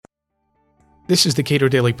This is the Cato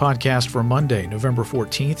Daily Podcast for Monday, November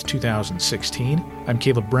 14th, 2016. I'm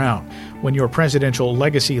Caleb Brown. When your presidential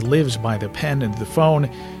legacy lives by the pen and the phone,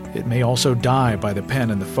 it may also die by the pen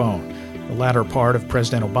and the phone. The latter part of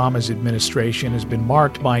President Obama's administration has been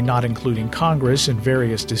marked by not including Congress in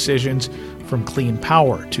various decisions, from clean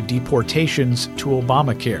power to deportations to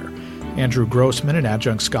Obamacare. Andrew Grossman, an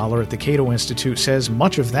adjunct scholar at the Cato Institute, says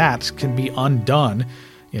much of that can be undone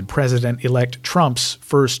in President-elect Trump's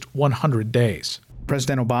first 100 days.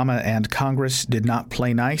 President Obama and Congress did not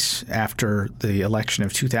play nice after the election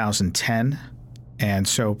of 2010, and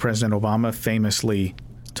so President Obama famously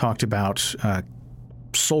talked about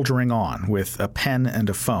soldiering on with a pen and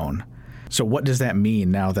a phone. So what does that mean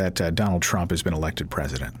now that Donald Trump has been elected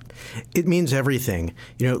president? It means everything.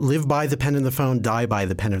 Live by the pen and the phone, die by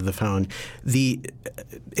the pen and the phone. The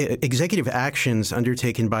executive actions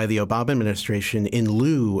undertaken by the Obama administration in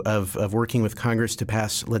lieu of working with Congress to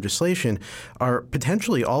pass legislation are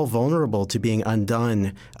potentially all vulnerable to being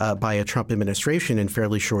undone by a Trump administration in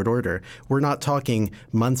fairly short order. We're not talking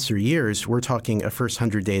months or years. We're talking a first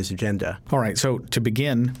 100 days agenda. All right. So to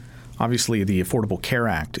begin, obviously, the Affordable Care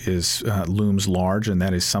Act looms large, and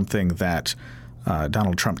that is something that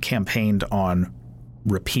Donald Trump campaigned on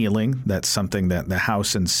repealing. That's something that the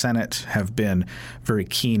House and Senate have been very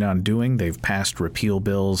keen on doing. They've passed repeal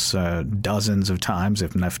bills dozens of times,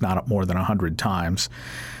 if not more than 100 times,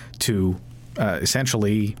 to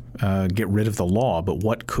essentially get rid of the law. But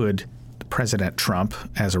what could President Trump,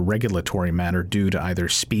 as a regulatory matter, do to either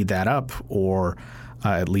speed that up or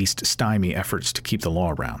at least stymie efforts to keep the law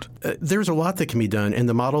around? There's a lot that can be done, and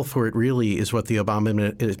the model for it really is what the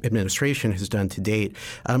Obama administration has done to date.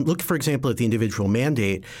 Look, for example, at the individual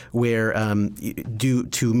mandate, where due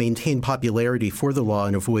to maintain popularity for the law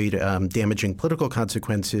and avoid damaging political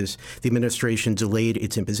consequences, the administration delayed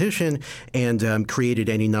its imposition and created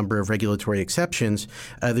any number of regulatory exceptions.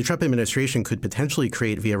 The Trump administration could potentially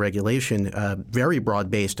create via regulation very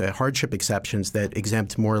broad-based hardship exceptions that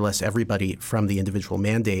exempt more or less everybody from the individual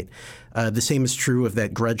mandate. The same is true of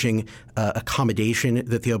that grudging accommodation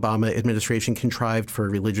that the Obama administration contrived for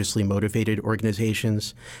religiously motivated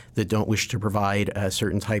organizations that don't wish to provide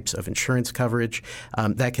certain types of insurance coverage.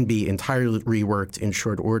 That can be entirely reworked in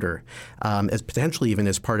short order, as potentially even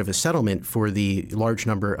as part of a settlement for the large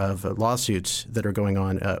number of lawsuits that are going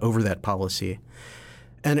on over that policy.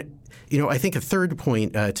 And I think a third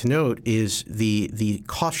point to note is the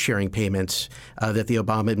cost-sharing payments that the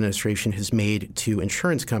Obama administration has made to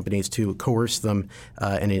insurance companies to coerce them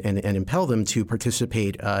and impel them to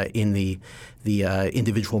participate in the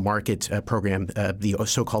individual market program, the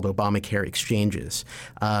so-called Obamacare exchanges.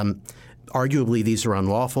 Arguably, these are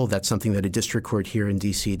unlawful. That's something that a district court here in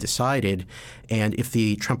D.C. decided. And if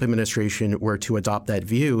the Trump administration were to adopt that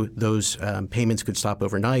view, those payments could stop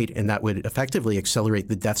overnight, and that would effectively accelerate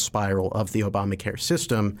the death spiral of the Obamacare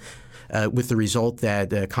system, with the result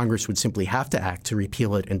that Congress would simply have to act to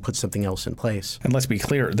repeal it and put something else in place. And let's be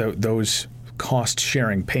clear, those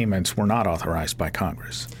cost-sharing payments were not authorized by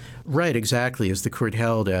Congress. Right, exactly. As the court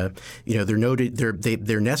held, they're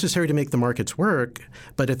necessary to make the markets work,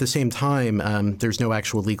 but at the same time, there's no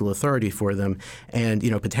actual legal authority for them. And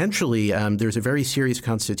potentially, there's a very serious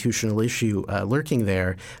constitutional issue lurking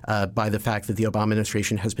there by the fact that the Obama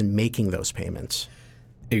administration has been making those payments.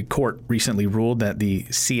 A court recently ruled that the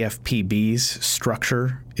CFPB's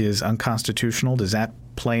structure is unconstitutional. Does that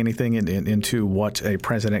play anything into what a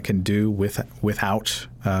president can do without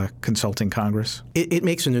consulting Congress? It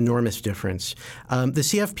makes an enormous difference. The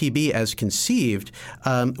CFPB, as conceived,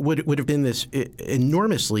 would have been this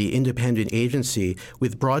enormously independent agency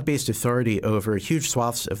with broad-based authority over huge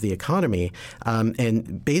swaths of the economy,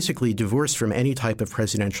 and basically divorced from any type of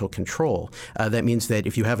presidential control. That means that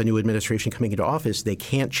if you have a new administration coming into office, they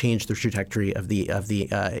can't change the trajectory of the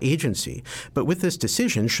agency. But with this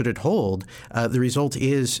decision, should it hold, the result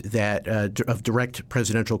is that of direct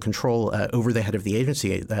presidential control over the head of the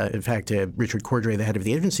agency. In fact, Richard Cordray, the head of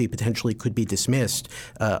the agency, potentially could be dismissed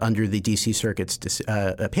under the D.C. Circuit's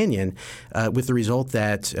opinion, with the result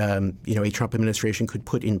that a Trump administration could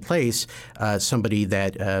put in place somebody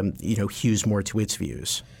that hews more to its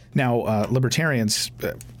views. Now, libertarians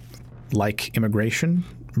like immigration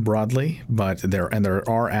broadly, but there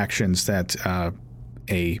are actions that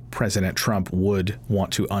a President Trump would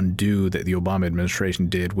want to undo that the Obama administration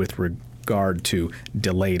did with regard to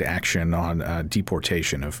delayed action on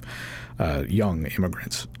deportation of young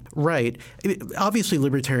immigrants. Right. Obviously,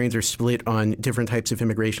 libertarians are split on different types of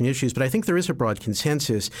immigration issues, but I think there is a broad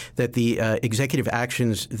consensus that the executive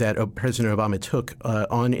actions that President Obama took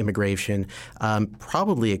on immigration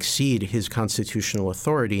probably exceed his constitutional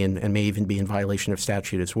authority and may even be in violation of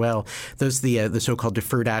statute as well. Those the so-called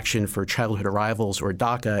deferred action for childhood arrivals, or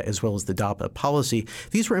DACA, as well as the DAPA policy,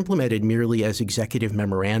 these were implemented merely as executive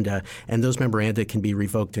memoranda, and those memoranda can be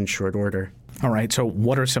revoked in short order. All right. So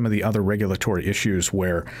what are some of the other regulatory issues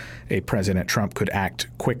where a President Trump could act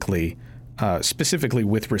quickly, specifically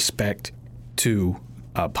with respect to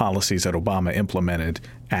policies that Obama implemented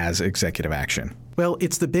as executive action? Well,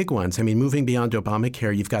 it's the big ones. I mean, moving beyond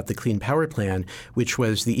Obamacare, you've got the Clean Power Plan, which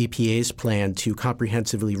was the EPA's plan to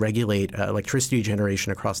comprehensively regulate electricity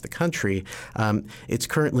generation across the country. It's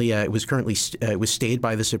currently it was stayed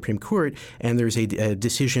by the Supreme Court, and there's a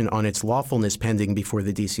decision on its lawfulness pending before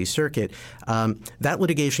the D.C. Circuit. That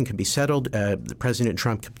litigation can be settled. President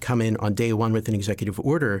Trump could come in on day one with an executive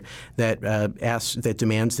order that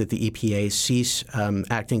demands that the EPA cease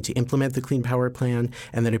acting to implement the Clean Power Plan,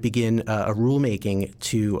 and that it begin a rulemaking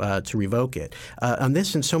to revoke it. On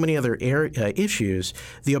this and so many other issues,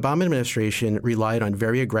 the Obama administration relied on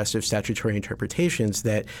very aggressive statutory interpretations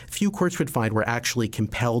that few courts would find were actually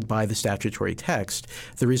compelled by the statutory text.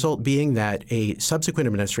 The result being that a subsequent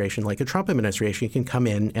administration, like a Trump administration, can come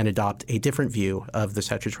in and adopt a different view of the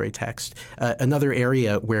statutory text. Another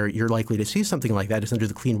area where you're likely to see something like that is under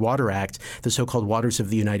the Clean Water Act, the so-called Waters of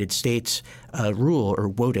the United States rule, or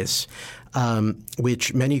WOTUS,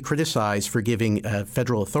 which many criticize for giving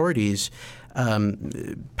federal authorities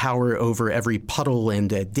power over every puddle and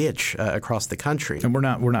ditch across the country. And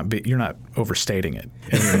you're not overstating it.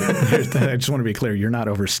 I just want to be clear. You're not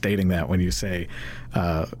overstating that when you say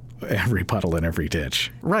every puddle and every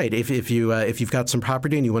ditch. Right. If you've got some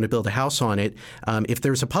property and you want to build a house on it, if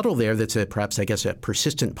there's a puddle there that's perhaps a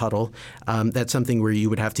persistent puddle, that's something where you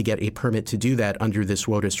would have to get a permit to do that under this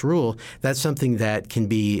WOTUS rule. That's something that can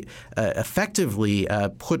be effectively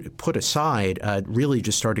put aside really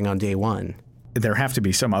just starting on day one. There have to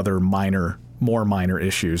be some other more minor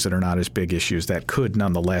issues that are not as big issues that could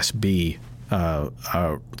nonetheless be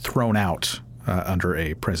thrown out under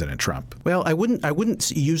a President Trump. Well, I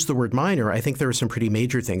wouldn't use the word minor. I think there are some pretty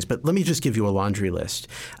major things, but let me just give you a laundry list.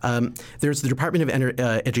 There's the Department of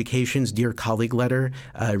Education's Dear Colleague letter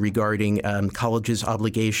regarding colleges'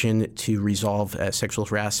 obligation to resolve sexual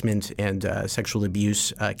harassment and sexual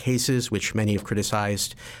abuse cases, which many have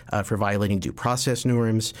criticized for violating due process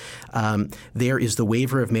norms. There is the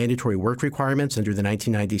waiver of mandatory work requirements under the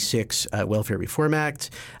 1996 Welfare Reform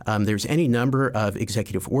Act. There's any number of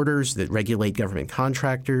executive orders that regulate government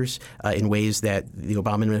contractors in ways that the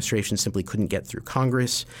Obama administration simply couldn't get through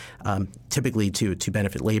Congress, typically to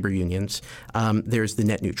benefit labor unions. There's the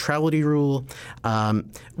net neutrality rule.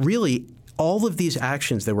 Really, all of these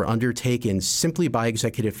actions that were undertaken simply by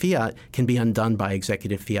executive fiat can be undone by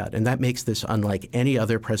executive fiat, and that makes this unlike any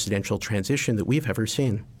other presidential transition that we've ever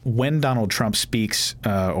seen. When Donald Trump speaks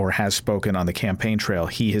or has spoken on the campaign trail,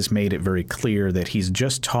 he has made it very clear that he's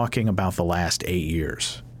just talking about the last 8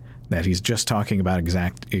 years, that he's just talking about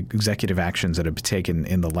executive actions that have been taken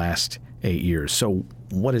in the last 8 years. So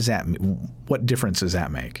what does that mean? What difference does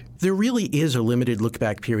that make? There really is a limited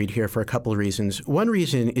look-back period here for a couple of reasons. One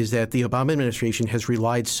reason is that the Obama administration has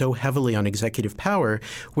relied so heavily on executive power,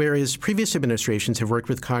 whereas previous administrations have worked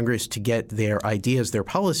with Congress to get their ideas, their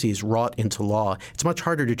policies wrought into law. It's much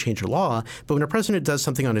harder to change a law, but when a president does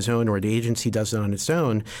something on his own or the agency does it on its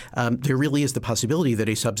own, there really is the possibility that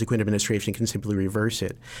a subsequent administration can simply reverse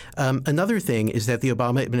it. Another thing is that the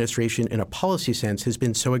Obama administration, in a policy sense, has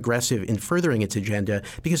been so aggressive in furthering its agenda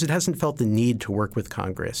because it hasn't felt the need to work with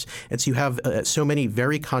Congress. And so you have so many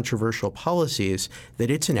very controversial policies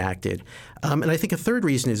that it's enacted. And I think a third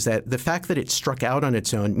reason is that the fact that it struck out on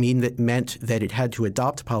its own meant that it had to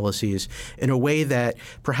adopt policies in a way that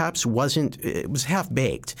perhaps it was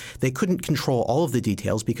half-baked. They couldn't control all of the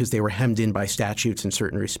details because they were hemmed in by statutes in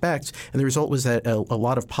certain respects. And the result was that a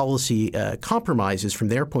lot of policy compromises from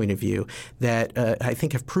their point of view that I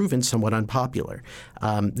think have proven somewhat unpopular.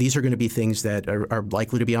 These are going to be things that are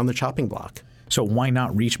likely to be on the chopping block. So why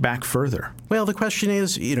not reach back further? Well, the question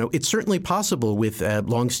is, it's certainly possible with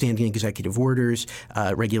longstanding executive orders,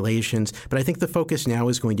 regulations, but I think the focus now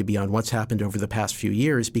is going to be on what's happened over the past few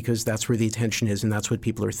years because that's where the attention is and that's what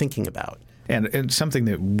people are thinking about. And something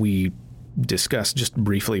that we discussed just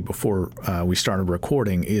briefly before we started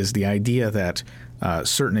recording is the idea that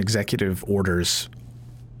certain executive orders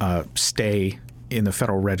stay in the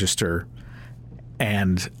Federal Register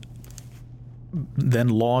and then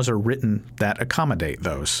laws are written that accommodate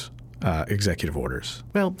those. executive orders?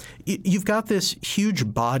 Well, you've got this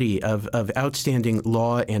huge body of outstanding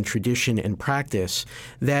law and tradition and practice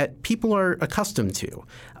that people are accustomed to.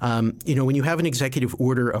 When you have an executive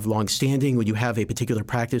order of longstanding, when you have a particular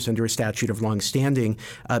practice under a statute of longstanding,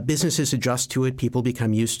 businesses adjust to it, people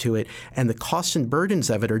become used to it, and the costs and burdens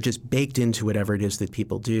of it are just baked into whatever it is that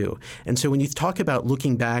people do. And so when you talk about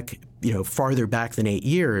looking back, farther back than 8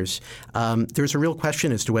 years, there's a real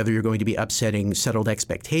question as to whether you're going to be upsetting settled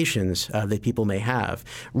expectations that people may have.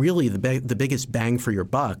 Really, the biggest bang for your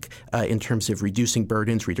buck in terms of reducing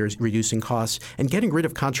burdens, reducing costs, and getting rid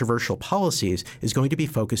of controversial policies is going to be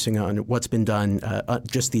focusing on what's been done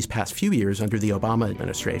just these past few years under the Obama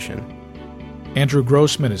administration. Andrew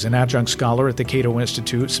Grossman is an adjunct scholar at the Cato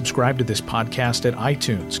Institute. Subscribe to this podcast at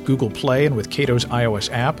iTunes, Google Play, and with Cato's iOS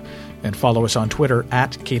app, and follow us on Twitter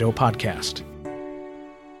 @Cato Podcast.